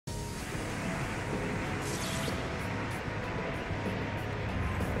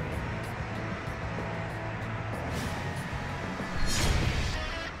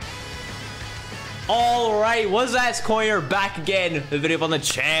All right, what's that? Square back again with a video on the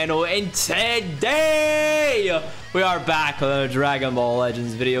channel, and today we are back with a Dragon Ball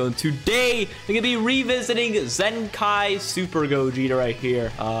Legends video, and today we're gonna be revisiting ZENKAI Super Gogeta right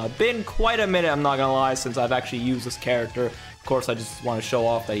here. Been quite a minute, I'm not gonna lie, since I've actually used this character. Of course, I just want to show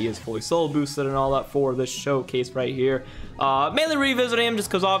off that he is fully soul boosted and all that for this showcase right here. Mainly revisiting him just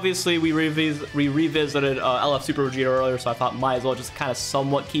because obviously we revisited LF Super Gogeta earlier, so I thought might as well just kind of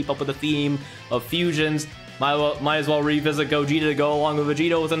somewhat keep up with the theme of fusions. Might as well revisit Gogeta to go along with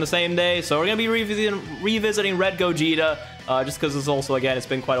Vegeta within the same day. So we're going to be revisiting Red Gogeta, just because it's also, again, it's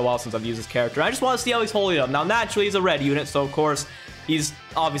been quite a while since I've used this character. I just want to see how he's holding up. Now, naturally, he's a red unit, so of course, he's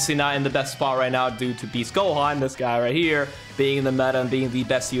obviously not in the best spot right now due to Beast Gohan, this guy right here, being in the meta and being the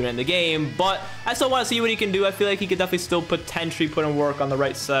best unit in the game. But I still want to see what he can do. I feel like he could definitely still potentially put in work on the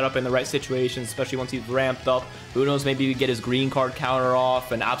right setup in the right situations, especially once he's ramped up. Who knows, maybe we get his green card counter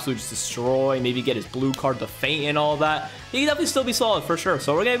off and absolutely just destroy. Maybe get his blue card to faint and all that. He can definitely still be solid for sure.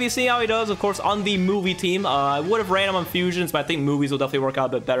 So we're going to be seeing how he does, of course, on the movie team. I would have ran him on fusions, but I think movies will definitely work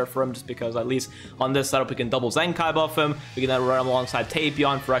out a bit better for him just because at least on this setup we can double Zenkai buff him. We can then run him alongside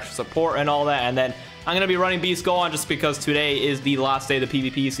Tapion for extra support and all that. And then I'm going to be running Beast Gohan just because today is the last day of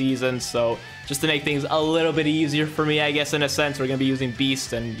the PvP season. So just to make things a little bit easier for me, I guess, in a sense, we're going to be using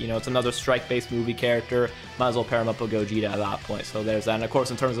Beast. And, you know, it's another strike-based movie character. Might as well pair him up with Gogeta at that point. So there's that. And, of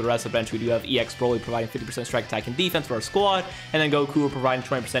course, in terms of the rest of the bench, we do have EX Broly providing 50% strike attack and defense for our squad. And then Goku providing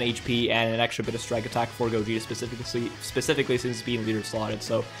 20% HP and an extra bit of strike attack for Gogeta specifically since he's being leader slotted.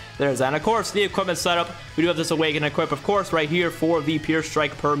 So there's that. And, of course, the equipment setup. We do have this Awaken equip, of course, right here for the Pure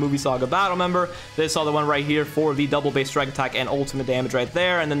Strike per Movie Saga Battle member. This other one right here for the double base strike attack and ultimate damage right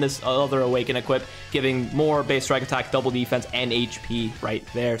there. And then this other Awaken equip giving more base strike attack, double defense, and HP right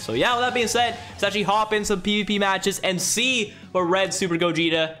there. So yeah, with that being said, let's actually hop in some PvP matches and see what Red Super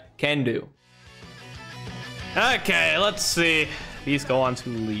Gogeta can do. Okay, let's see. These go on to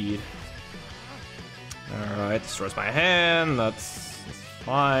lead. Alright, destroys my hand. That's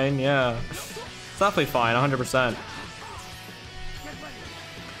fine, yeah. It's definitely fine, 100%.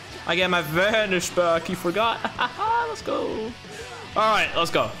 I get my vanish back, you forgot. Let's go. Alright,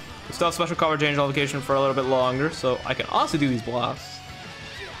 let's go. We still have special coverage range notification for a little bit longer, so I can also do these blasts.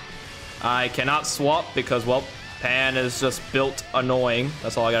 I cannot swap because, well, Pan is just built annoying.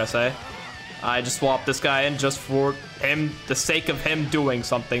 That's all I gotta say. I just swapped this guy in just for him, the sake of him doing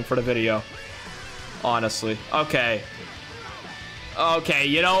something for the video. Honestly. Okay. Okay,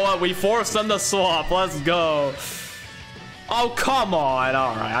 you know what? We forced them to swap. Let's go. Oh, come on.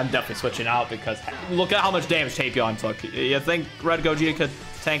 All right, I'm definitely switching out because look at how much damage Tapion took. You think Red Gogeta could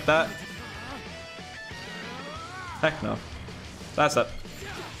tank that? Heck no. That's it.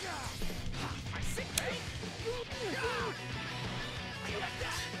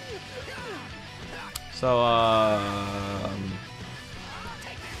 So, I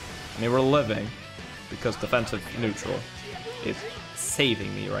mean, we're living because defensive neutral is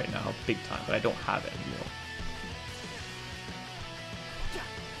saving me right now big time, but I don't have it anymore.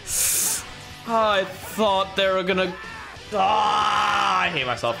 I thought they were gonna... Ah, I hate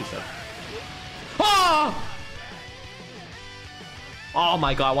myself, he said. Ah! Oh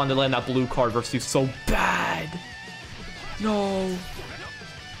my god, I wanted to land that blue card versus you so bad. No.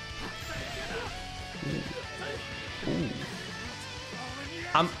 Ooh.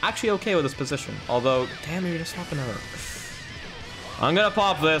 I'm actually okay with this position, although, damn, you're just swapping her. I'm gonna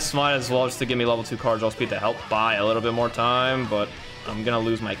pop this, might as well, just to give me level 2 cards. I'll speed to help buy a little bit more time, but I'm gonna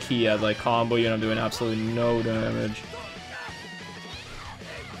lose my key as I combo you and I'm doing absolutely no damage.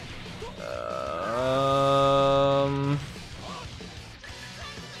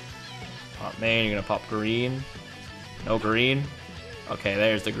 Pop main, you're gonna pop green. No green. Okay,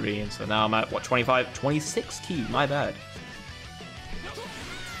 there's the green. So now I'm at, what, 25? 26 key, my bad.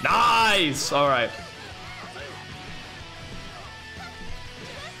 Nice! Alright.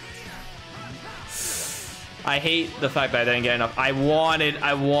 I hate the fact that I didn't get enough. I wanted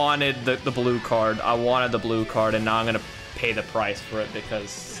the blue card. I wanted the blue card, and now I'm gonna pay the price for it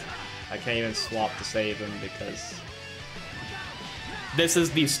because I can't even swap to save him because this is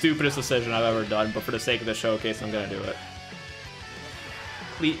the stupidest decision I've ever done, but for the sake of the showcase, I'm gonna do it.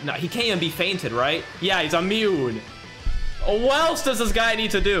 No, he can't even be fainted, right? Yeah, he's immune. What else does this guy need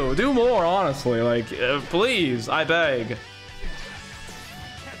to do? Do more, honestly. Like, please, I beg.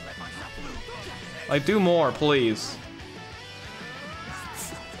 Like, do more, please.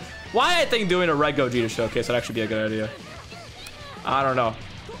 Why I think doing a Red Gogeta showcase would actually be a good idea. I don't know.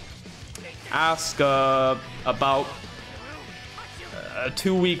 Ask about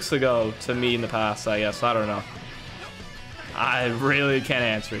 2 weeks ago to me in the past, I guess. I don't know. I really can't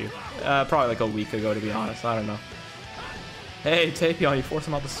answer you. Probably like a week ago, to be honest. I don't know. Hey, Tapion, you forced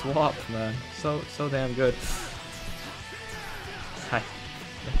him out the swap, man. So damn good. Hi.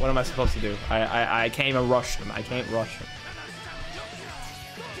 What am I supposed to do? I can't even rush him. I can't rush him.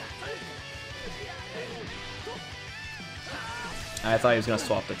 I thought he was gonna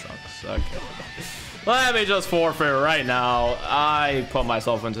swap the trunks. Okay. Let me just forfeit right now. I put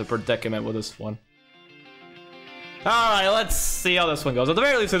myself into a predicament with this one. Alright, let's see how this one goes. At the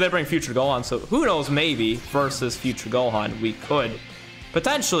very least, if they bring Future Gohan, so who knows, maybe versus Future Gohan, we could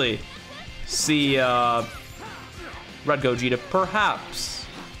potentially see Red Gogeta perhaps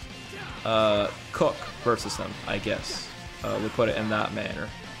Cook versus him, I guess. We put it in that manner.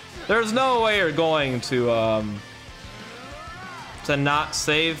 There's no way you're going to not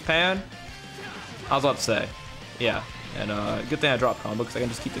save Pan. I was about to say, yeah, and good thing I dropped combo because I can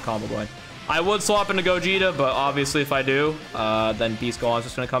just keep the combo going. I would swap into Gogeta, but obviously if I do, then Beast Gohan's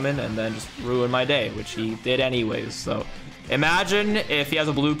just gonna come in and then just ruin my day, which he did anyways. So imagine if he has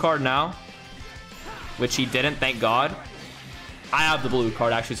a blue card now, which he didn't, thank God. I have the blue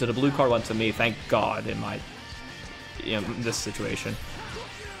card actually, so the blue card went to me, thank God, in my, this situation.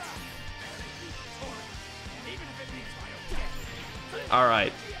 All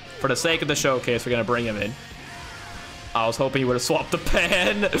right, for the sake of the showcase, we're gonna bring him in. I was hoping you would have swapped the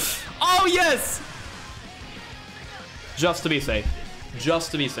pen. Oh, yes! Just to be safe.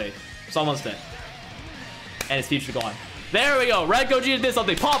 Just to be safe. Someone's dead. And his Future gone. There we go. Red Gogeta did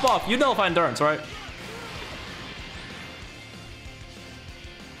something. Pop off. You know if I endurance, right?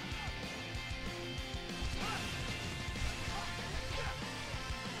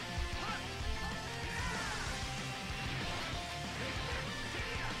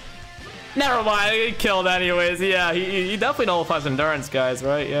 Never mind, he killed anyways. Yeah, he definitely nullifies endurance, guys,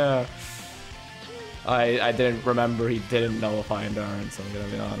 right? Yeah. I didn't remember he didn't nullify endurance, I'm gonna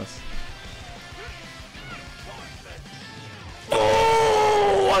be honest.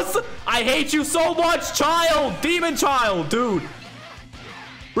 Oh, what's the, I hate you so much, child! Demon child, dude!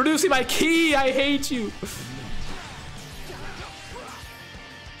 Reducing my ki, I hate you!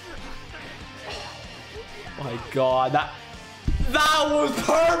 Oh my god, that was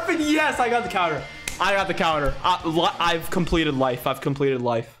perfect! Yes, I got the counter. I got the counter. I've completed life. I've completed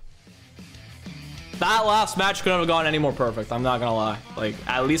life. That last match couldn't have gone any more perfect. I'm not gonna lie. Like,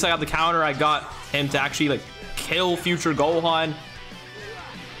 at least I got the counter. I got him to actually, like, kill Future Gohan.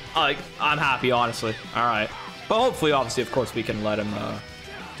 Like, I'm happy, honestly. All right. But hopefully, obviously, of course, we can let him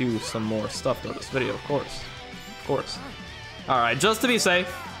do some more stuff throughout this video, of course. Of course. All right, just to be safe.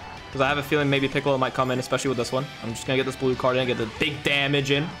 Because I have a feeling maybe Piccolo might come in, especially with this one. I'm just going to get this blue card in, get the big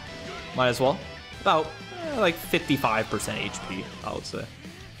damage in. Might as well. About, like, 55% HP, I would say.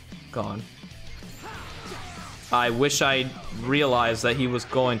 Gone. I wish I realized that he was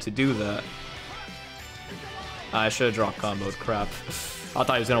going to do that. I should have dropped combos, crap. I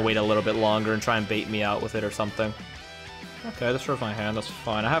thought he was going to wait a little bit longer and try and bait me out with it or something. Okay, this shows my hand, that's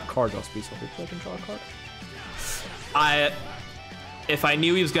fine. I have card draw speed, so hopefully I can draw a card. If I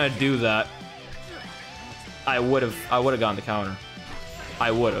knew he was gonna do that, I would have gotten the counter.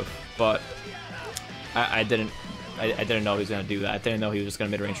 I would have, but I didn't know he was gonna do that. I didn't know he was just gonna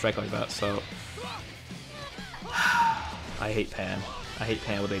mid-range strike like that. So I hate Pan. I hate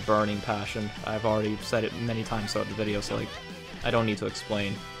Pan with a burning passion. I've already said it many times throughout the video, so like I don't need to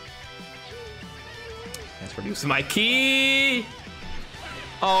explain. Thanks for reducing my ki.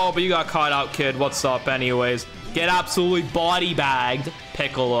 Oh, but you got caught out, kid. What's up, anyways? Get absolutely body bagged,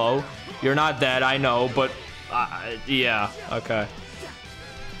 Piccolo. You're not dead, I know, but yeah, okay.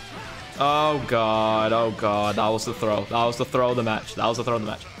 Oh god, oh god, that was the throw. That was the throw of the match. That was the throw of the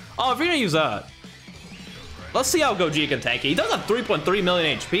match. Oh, if you're gonna use that, let's see how Gogeta can tank it. He does have 3.3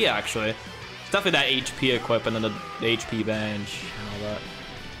 million HP, actually. It's definitely that HP equip and then the HP bench and all that.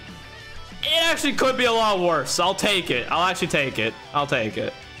 It actually could be a lot worse. I'll take it. I'll actually take it. I'll take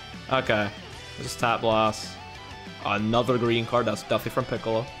it. Okay. Just tap blast. Another green card. That's definitely from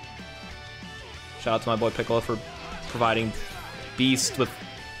Piccolo. Shout out to my boy Piccolo for providing Beast with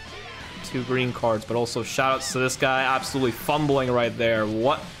 2 green cards, but also shout outs to this guy absolutely fumbling right there.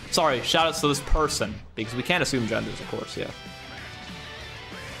 What? Sorry, shout outs to this person, because we can't assume genders, of course, yeah.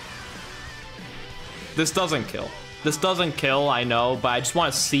 This doesn't kill. This doesn't kill, I know, but I just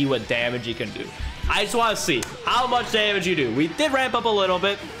want to see what damage he can do. I just want to see how much damage you do. We did ramp up a little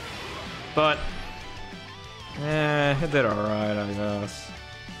bit, but it did alright, I guess.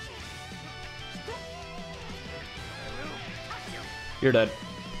 You're dead.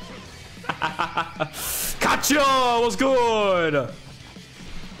 Gotcha! Was good!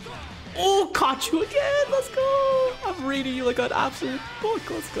 Oh, caught you again. Let's go. I'm reading you like an absolute book.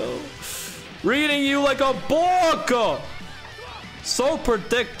 Let's go. Reading you like a book. So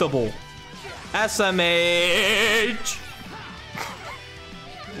predictable. SMH.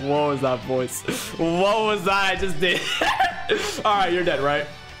 What was that voice? What was that I just did? All right, you're dead, right?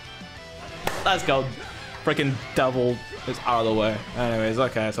 Let's go. Freaking devil is out of the way. Anyways,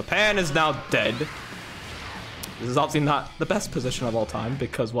 okay. So Pan is now dead. This is obviously not the best position of all time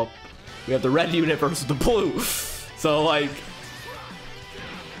because, well, we have the red unit versus the blue. So, like...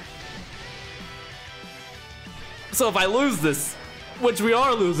 So if I lose this, which we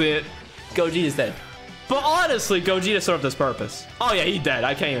are losing it, Gogeta's dead. But honestly, Gogeta served his purpose. Oh yeah, he's dead.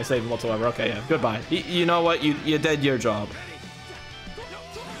 I can't even save him whatsoever. Okay, yeah, goodbye. You know what? You did your job.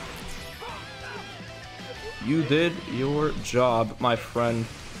 You did your job, my friend.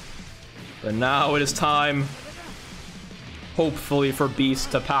 And now it is time, hopefully, for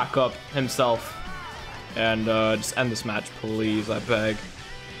Beast to pack up himself and just end this match, please, I beg.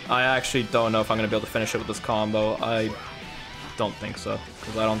 I actually don't know if I'm going to be able to finish it with this combo. I don't think so,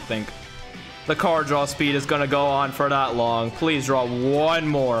 because I don't think the card draw speed is going to go on for that long. Please draw one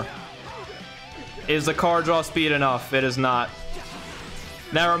more. Is the card draw speed enough? It is not.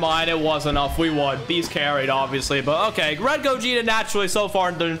 Never mind, it was enough. We won. Beast carried, obviously, but okay. Red Gogeta naturally so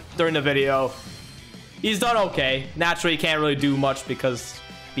far during the video, he's done okay. Naturally, he can't really do much because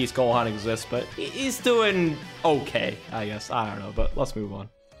Beast Gohan exists, but he's doing okay, I guess. I don't know, but let's move on.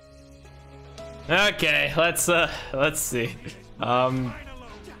 Okay, let's see.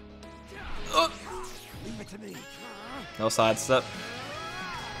 No sidestep.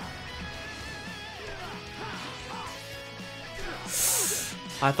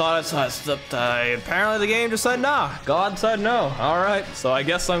 I thought I sidestepped. Apparently the game just said nah. God said no. Alright, so I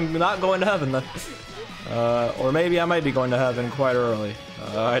guess I'm not going to heaven then. Or maybe I might be going to heaven quite early.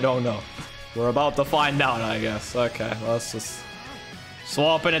 I don't know. We're about to find out, I guess. Okay, let's just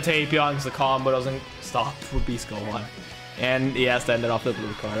swap in a Tapion because the combo doesn't stop with Beast Gohan. And he has to end it off the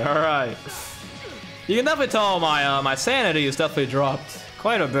blue card. Alright. You can definitely tell my sanity has definitely dropped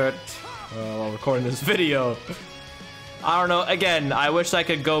quite a bit while recording this video. I don't know. Again, I wish I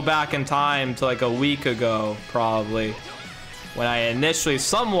could go back in time to like a week ago, probably, when I initially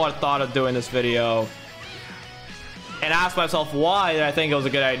somewhat thought of doing this video, and ask myself why did I think it was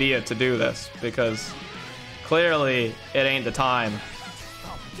a good idea to do this, because clearly it ain't the time.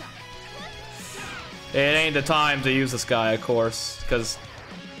 It ain't the time to use this guy, of course, because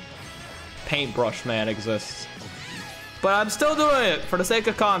Paintbrush Man exists. But I'm still doing it for the sake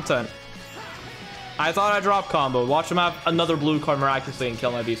of content. I thought I'd drop combo. Watch him have another blue card miraculously and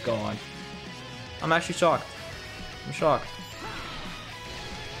kill my Beast Gohan. I'm actually shocked. I'm shocked.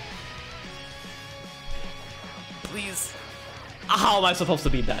 Please. How am I supposed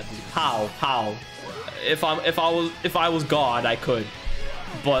to beat that? How? How? If I was God, I could.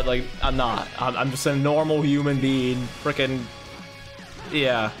 But like, I'm not. I'm just a normal human being. Freaking.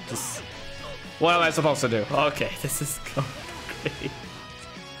 Yeah. Just. What am I supposed to do? Okay, this is going great.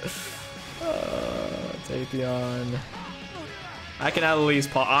 Tapion. I can at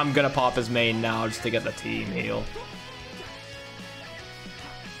least pop. I'm gonna pop his main now just to get the team heal.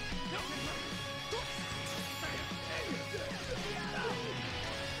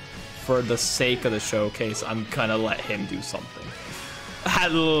 For the sake of the showcase, I'm gonna let him do something.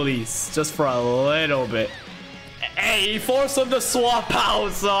 At least, just for a little bit. Hey, he forced him to swap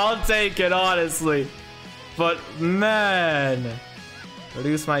out, so I'll take it, honestly. But man,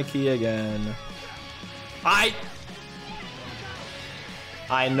 reduce my key again. I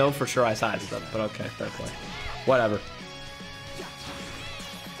know for sure I sidestepped, but okay, fair play. Whatever.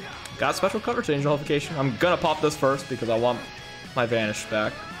 Got special cover change notification. I'm gonna pop this first because I want my Vanish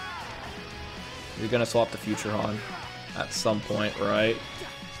back. You're gonna swap the Future on at some point, right?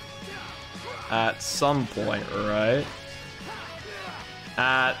 At some point, right?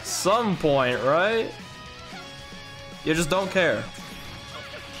 At some point, right? You just don't care.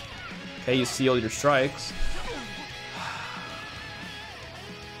 Okay, you seal your strikes.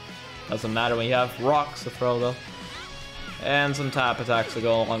 Doesn't matter when you have rocks to throw, though. And some tap attacks to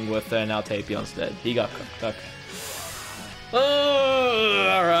go along with it, and now Tapion's dead. He got cooked, okay. Oh,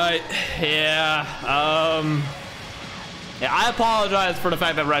 alright. Yeah, yeah, I apologize for the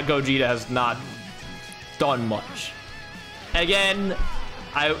fact that Red Gogeta has not done much. Again,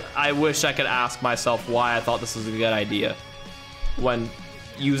 I wish I could ask myself why I thought this was a good idea when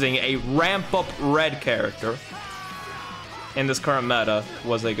using a ramp-up red character in this current meta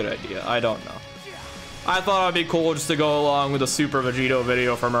was a good idea. I don't know. I thought it'd be cool just to go along with the Super Vegito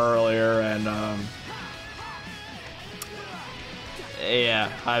video from earlier, and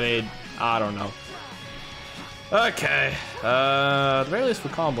yeah, I mean, I don't know. Okay. At the very least,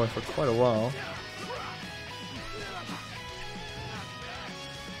 we're comboing for quite a while.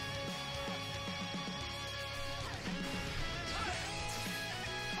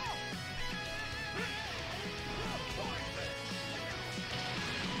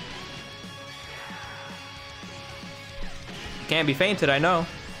 Can't be fainted, I know.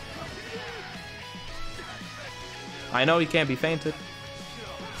 I know he can't be fainted.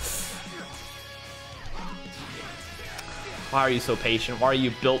 Why are you so patient? Why are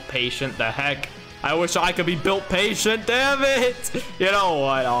you built patient? The heck? I wish I could be built patient, damn it! You know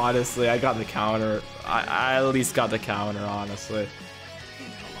what, honestly, I got the counter. I at least got the counter, honestly.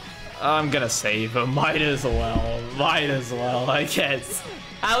 I'm gonna save him, might as well, I guess.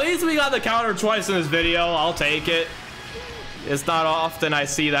 At least we got the counter twice in this video, I'll take it. It's not often I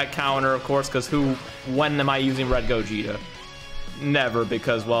see that counter, of course, because when am I using Red Gogeta? Never,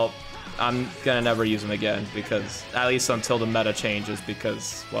 because, well, I'm gonna never use him again, because, at least until the meta changes,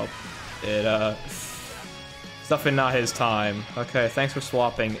 because, well, it's definitely not his time. Okay, thanks for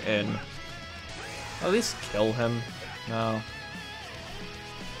swapping in. At least kill him. No.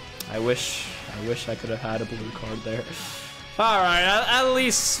 I wish I could have had a blue card there. Alright, at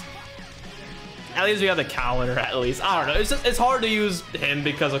least we have the counter, at least. I don't know. It's hard to use him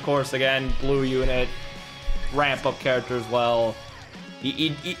because, of course, again, blue unit, ramp up character as well.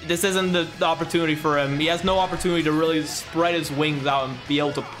 This isn't the opportunity for him. He has no opportunity to really spread his wings out and be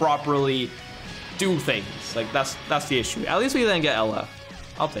able to properly do things. Like, that's the issue. At least we then get LF.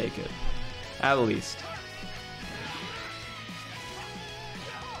 I'll take it. At least.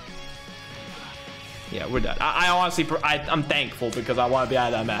 Yeah, we're done. I honestly, I'm thankful because I want to be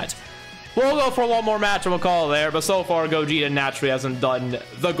out of that match. We'll go for one more match and we'll call it there. But so far, Gogeta naturally hasn't done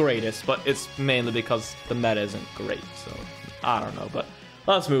the greatest. But it's mainly because the meta isn't great. So, I don't know. But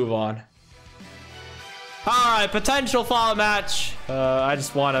let's move on. Alright, potential final match. I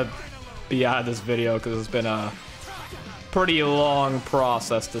just want to be out of this video because it's been a pretty long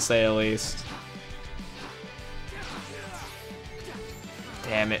process, to say the least.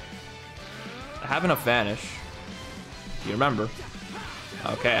 Damn it. I have enough vanish. You remember?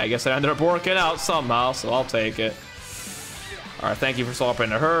 Okay, I guess it ended up working out somehow, so I'll take it. Alright, thank you for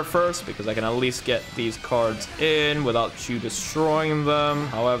swapping to her first, because I can at least get these cards in without you destroying them.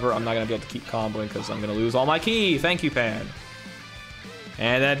 However, I'm not going to be able to keep comboing because I'm going to lose all my ki. Thank you, Pan.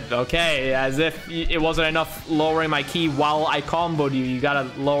 And then, okay, as if it wasn't enough lowering my ki while I comboed you, you got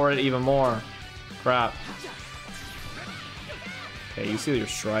to lower it even more. Crap. Okay, you see your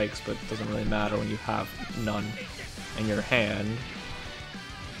strikes, but it doesn't really matter when you have none in your hand.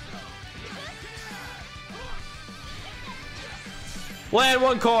 Land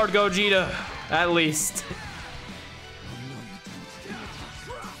one card, Gogeta, at least.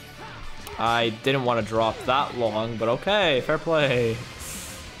 I didn't want to drop that long, but okay, fair play.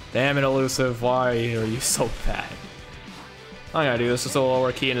 Damn it, Elusive, why are you so bad? I'm gonna do this just a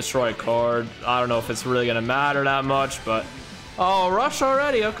lower key and destroy a card. I don't know if it's really gonna matter that much, but... Oh, rush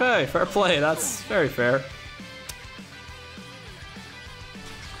already, okay, fair play, that's very fair.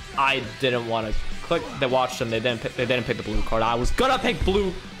 I didn't want to click. They watched them. They didn't pick the blue card. I was gonna pick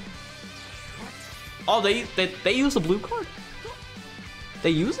blue. Oh, they use the blue card. They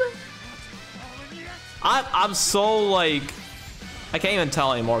use it. I'm so like, I can't even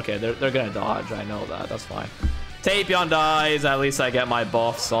tell anymore. Okay, they're gonna dodge. I know that. That's fine. Tapion dies. At least I get my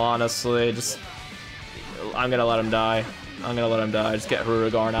buffs. Honestly, just I'm gonna let him die. I'm gonna let him die. Just get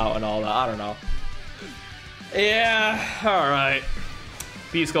Huragarn out and all that. I don't know. Yeah. All right.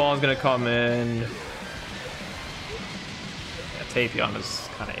 Beast Golem's gonna come in. Yeah, Tapion is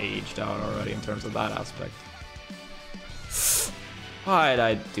kind of aged out already in terms of that aspect. Why did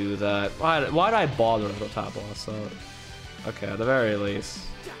I do that? Why did I bother with the top boss? So, okay, at the very least.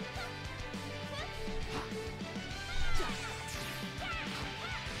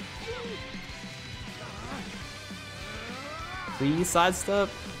 3 sidestep.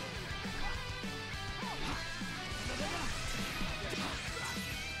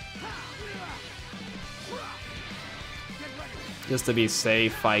 Just to be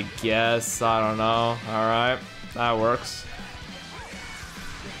safe, I guess. I don't know. Alright. That works.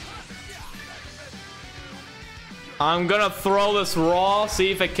 I'm gonna throw this raw,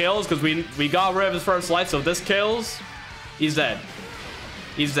 see if it kills, because we got rid of his first life, so if this kills, he's dead.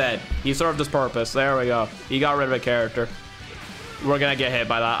 He's dead. He served his purpose. There we go. He got rid of a character. We're gonna get hit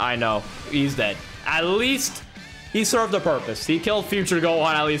by that. I know. He's dead. At least he served a purpose. He killed Future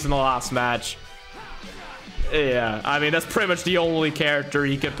Gohan, at least in the last match. Yeah, I mean, that's pretty much the only character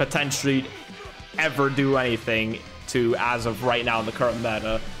he could potentially ever do anything to as of right now in the current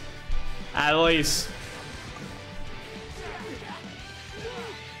meta. At least.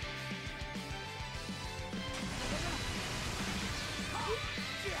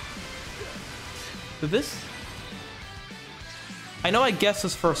 This? I know I guessed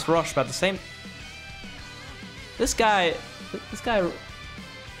his first rush, but at the same... This guy... This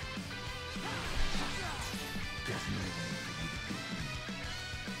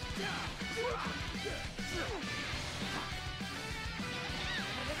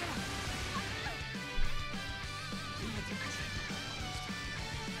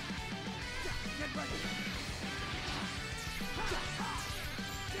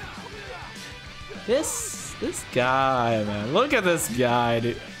guy, man. Look at this guy,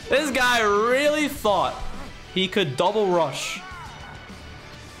 dude. This guy really thought he could double rush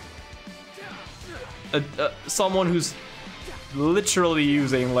someone who's literally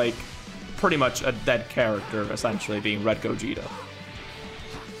using, like, pretty much a dead character, essentially, being Red Gogeta,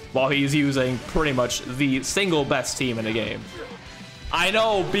 while he's using pretty much the single best team in the game. I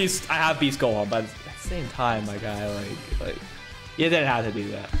know I have Beast Gohan, but at the same time, my guy, like, you didn't have to do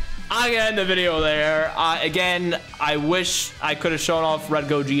that. I'm gonna end the video there. Again, I wish I could have shown off Red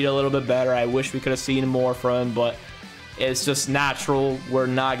Gogeta a little bit better. I wish we could have seen more from him, but it's just natural. We're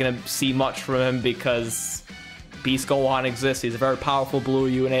not gonna see much from him because Beast Gohan exists. He's a very powerful blue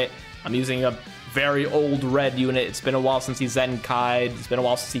unit. I'm using a very old red unit. It's been a while since he's ZENKAI. It's been a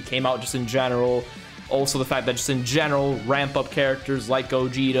while since he came out just in general. Also, the fact that just in general, ramp-up characters like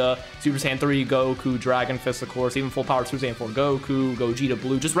Gogeta, Super Saiyan 3 Goku, Dragon Fist, of course, even full power Super Saiyan 4 Goku, Gogeta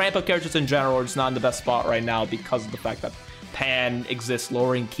Blue, just ramp-up characters in general are just not in the best spot right now because of the fact that Pan exists,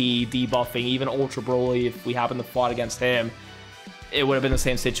 lowering ki, debuffing, even Ultra Broly, if we happen to fought against him, it would have been the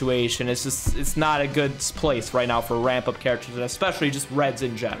same situation. It's just, it's not a good place right now for ramp-up characters, and especially just Reds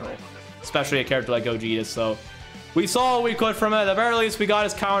in general, especially a character like Gogeta, so... We saw what we could from it. At the very least, we got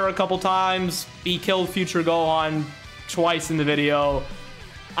his counter a couple times. He killed Future Gohan twice in the video.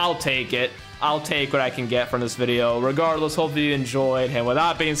 I'll take it. I'll take what I can get from this video. Regardless, hopefully you enjoyed. And with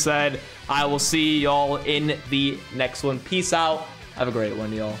that being said, I will see y'all in the next one. Peace out. Have a great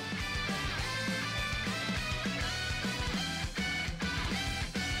one, y'all.